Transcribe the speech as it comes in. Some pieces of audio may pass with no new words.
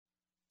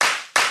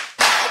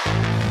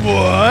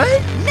What?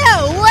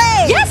 No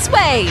way! Yes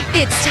way!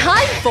 It's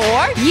time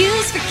for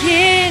News for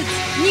Kids!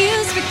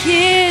 News for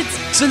Kids!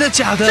 真的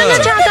假的？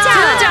真的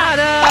假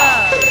的？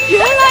原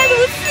来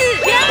如此！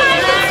原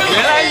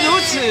来如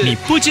此！你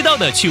不知道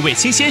的趣味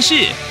新鲜事。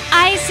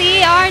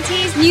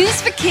ICRT's News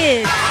for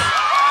Kids!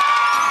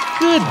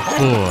 Good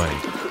boy.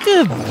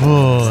 Good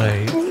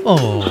boy.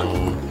 Oh.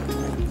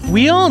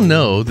 We all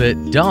know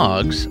that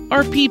dogs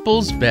are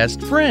people's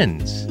best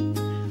friends.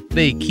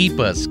 They keep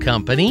us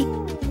company,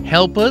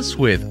 help us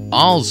with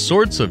all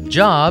sorts of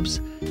jobs,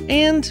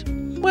 and,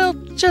 well,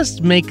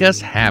 just make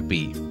us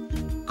happy.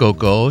 狗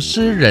狗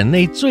是人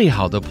类最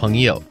好的朋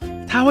友，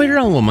它会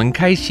让我们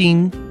开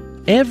心。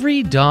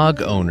Every dog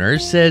owner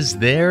says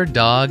their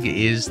dog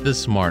is the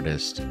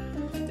smartest.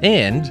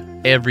 And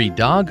every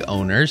dog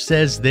owner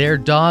says their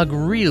dog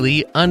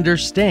really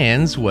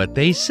understands what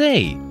they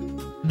say.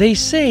 They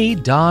say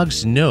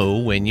dogs know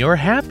when you're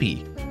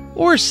happy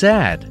or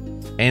sad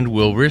and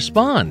will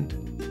respond.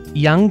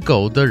 养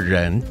狗的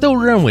人都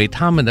认为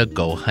他们的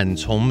狗很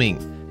聪明，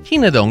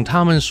听得懂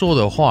他们说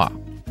的话。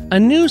A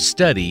new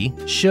study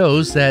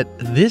shows that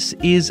this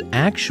is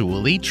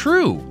actually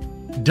true.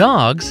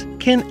 Dogs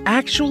can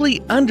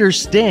actually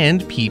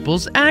understand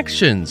people's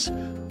actions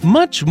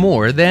much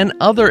more than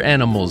other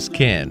animals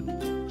can.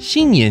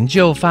 新研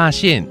究发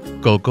现，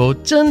狗狗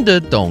真的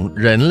懂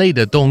人类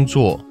的动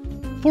作。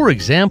For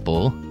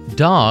example,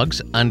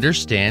 dogs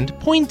understand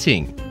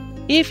pointing.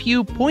 If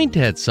you point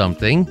at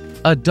something,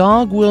 a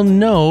dog will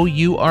know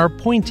you are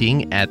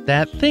pointing at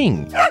that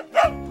thing.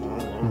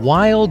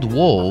 Wild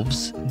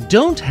wolves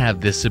don't have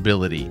this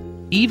ability.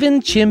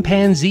 Even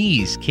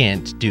chimpanzees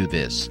can't do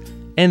this,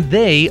 and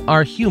they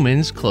are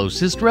humans'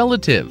 closest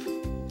relative.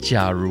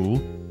 假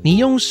如你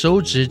用手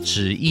指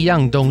指一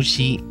样东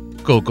西，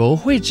狗狗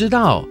会知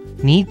道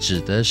你指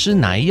的是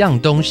哪一样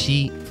东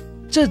西。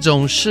这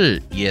种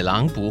事野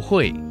狼不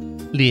会，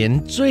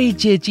连最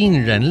接近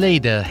人类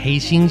的黑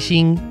猩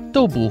猩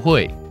都不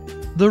会。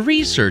The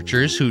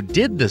researchers who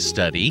did the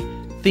study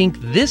think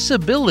this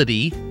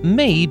ability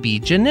may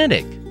be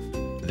genetic.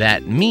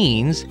 That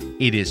means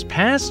it is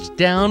passed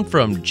down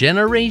from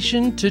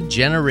generation to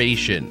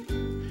generation.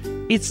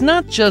 It's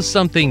not just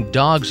something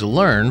dogs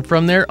learn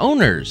from their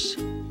owners.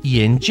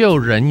 研究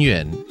人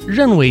员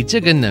认为这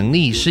个能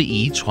力是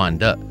遗传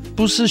的，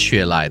不是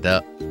学来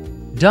的。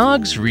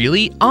Dogs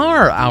really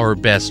are our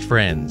best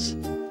friends.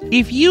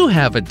 If you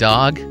have a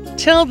dog,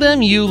 tell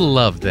them you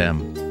love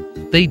them.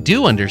 They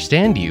do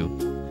understand you.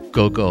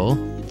 狗狗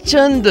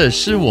真的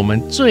是我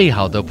们最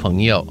好的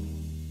朋友。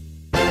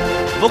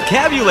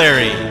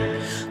Vocabulary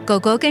狗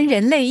狗跟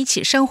人类一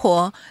起生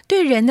活，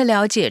对人的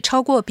了解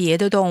超过别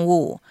的动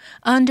物。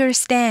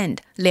Understand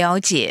了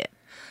解。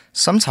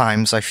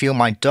Sometimes I feel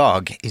my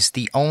dog is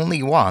the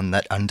only one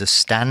that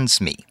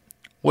understands me.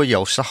 我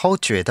有时候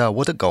觉得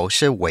我的狗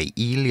是唯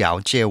一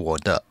了解我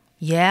的。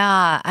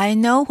Yeah, I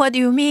know what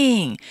you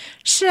mean.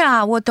 是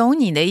啊，我懂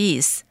你的意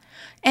思。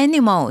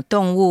Animal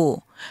动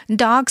物。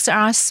Dogs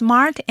are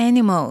smart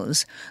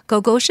animals.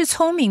 狗狗是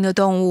聪明的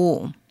动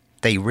物。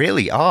They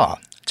really are.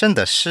 真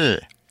的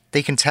是。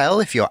They can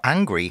tell if you're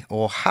angry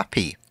or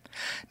happy.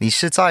 你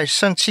是在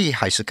生气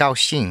还是高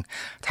兴，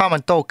他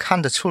们都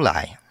看得出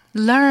来。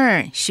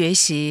Learn 学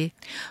习。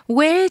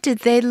Where did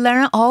they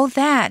learn all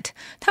that?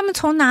 他们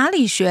从哪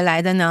里学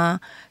来的呢？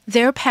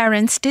 Their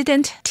parents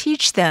didn't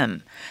teach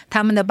them.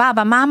 他们的爸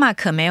爸妈妈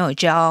可没有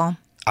教。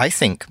I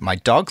think my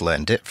dog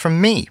learned it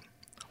from me.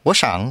 我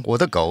想我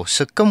的狗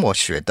是跟我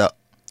学的。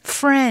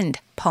Friend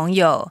朋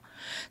友。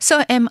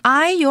So am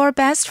I your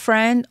best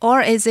friend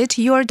or is it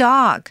your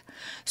dog?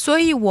 所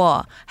以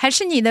我还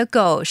是你的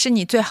狗，是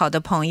你最好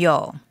的朋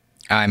友。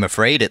 I'm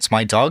afraid it's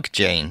my dog,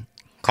 Jane.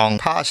 恐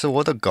怕是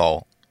我的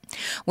狗。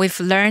We've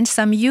learned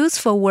some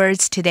useful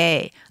words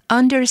today.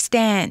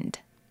 Understand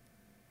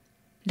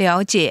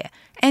了解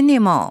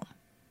Animal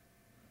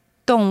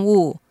动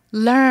物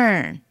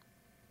Learn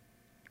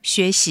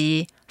学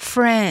习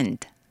Friend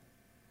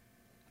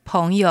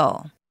朋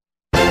友。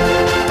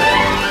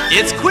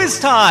 It's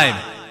quiz time!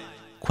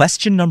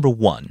 Question number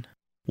 1.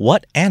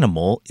 What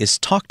animal is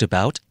talked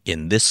about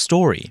in this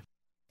story?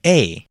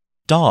 A.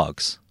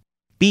 Dogs.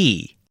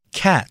 B.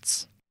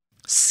 Cats.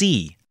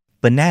 C.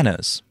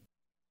 Bananas.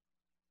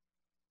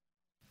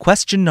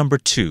 Question number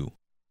 2.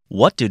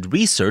 What did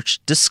research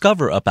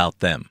discover about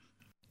them?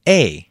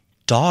 A.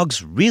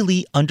 Dogs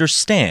really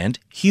understand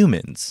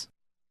humans.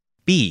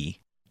 B.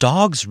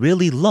 Dogs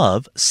really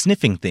love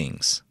sniffing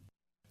things.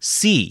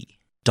 C.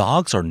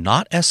 Dogs are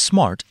not as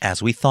smart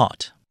as we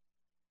thought.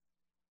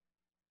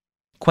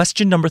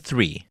 Question number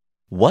 3.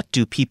 What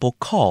do people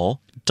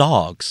call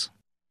dogs?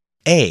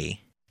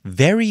 A.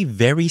 Very,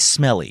 very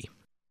smelly.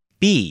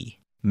 B.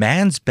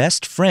 Man's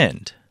best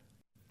friend.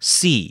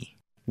 C.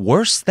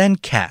 Worse than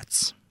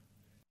cats.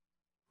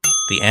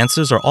 The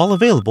answers are all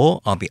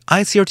available on the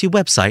ICRT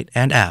website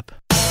and app.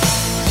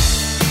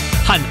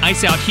 和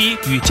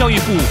ICRT 与教育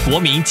部国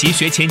民及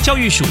学前教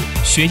育署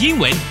学英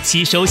文，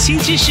吸收新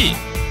知识。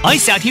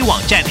ICRT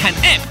网站和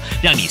App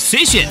让你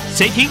随选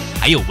随听，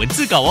还有文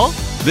字稿哦。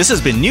This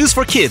has been News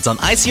for Kids on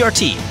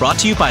ICRT, brought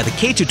to you by the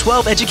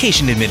K-12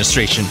 Education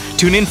Administration.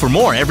 Tune in for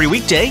more every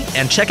weekday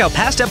and check out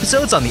past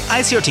episodes on the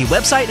ICRT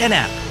website and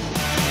app.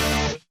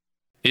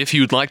 If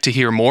you'd like to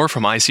hear more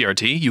from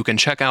ICRT, you can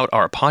check out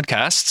our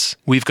podcasts.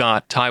 We've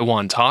got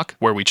Taiwan Talk,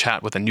 where we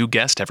chat with a new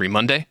guest every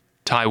Monday.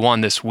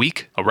 Taiwan This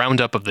Week, a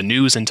roundup of the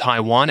news in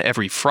Taiwan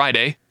every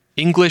Friday.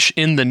 English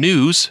in the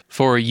News,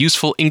 for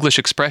useful English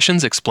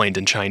expressions explained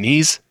in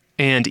Chinese.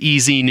 And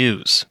EZ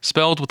News,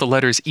 spelled with the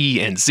letters E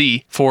and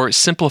Z, for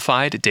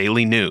simplified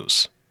daily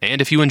news.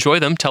 And if you enjoy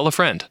them, tell a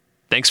friend.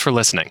 Thanks for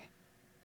listening.